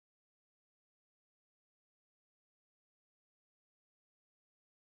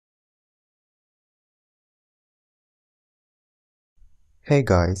Hey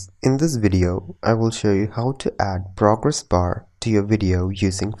guys, in this video I will show you how to add progress bar to your video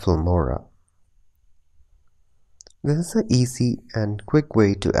using Filmora. This is an easy and quick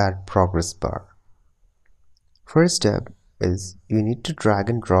way to add progress bar. First step is you need to drag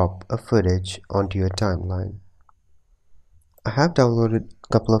and drop a footage onto your timeline. I have downloaded a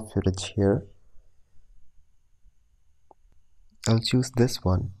couple of footage here. I'll choose this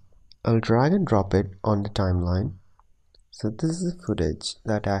one. I'll drag and drop it on the timeline. So this is the footage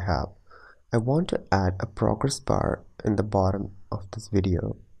that I have. I want to add a progress bar in the bottom of this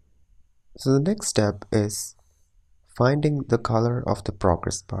video. So the next step is finding the color of the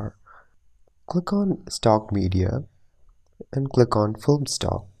progress bar. Click on Stock Media and click on Film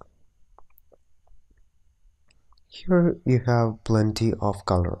Stock. Here you have plenty of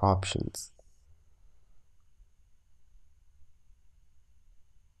color options.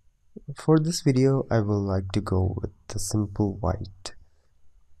 For this video, I will like to go with the simple white.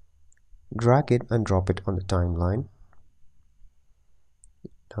 Drag it and drop it on the timeline.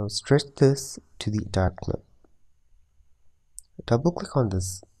 Now stretch this to the entire clip. Double click on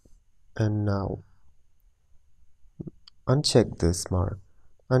this and now uncheck this mark,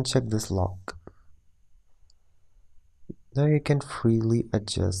 uncheck this lock. Now you can freely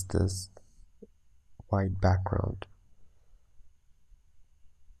adjust this white background.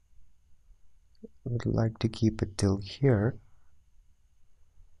 I would like to keep it till here.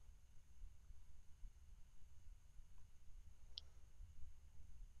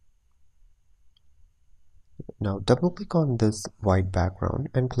 Now double click on this white background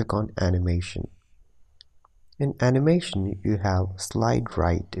and click on animation. In animation you have slide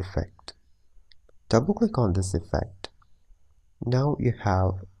right effect. Double click on this effect. Now you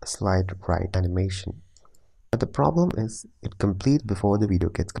have a slide right animation. But the problem is it completes before the video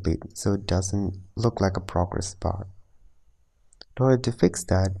gets complete, so it doesn't look like a progress bar. In order to fix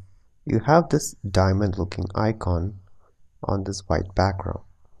that, you have this diamond looking icon on this white background.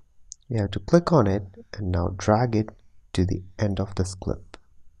 You have to click on it and now drag it to the end of this clip.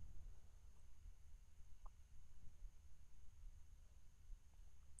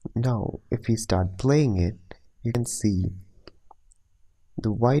 Now if you start playing it, you can see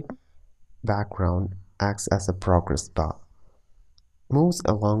the white background acts as a progress bar, moves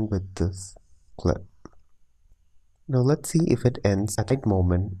along with this clip. Now let's see if it ends at the right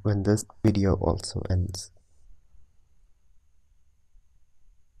moment when this video also ends.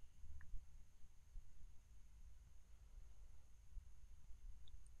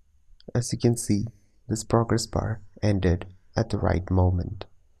 As you can see, this progress bar ended at the right moment.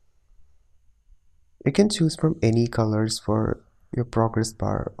 You can choose from any colors for your progress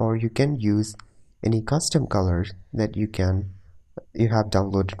bar, or you can use any custom colors that you have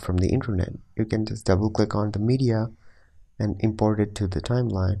downloaded from the internet. You can just double click on the media and import it to the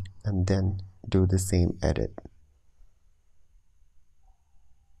timeline and then do the same edit.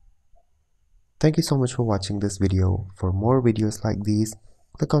 Thank you so much for watching this video. For more videos like these,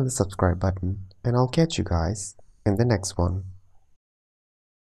 click on the subscribe button and I'll catch you guys in the next one.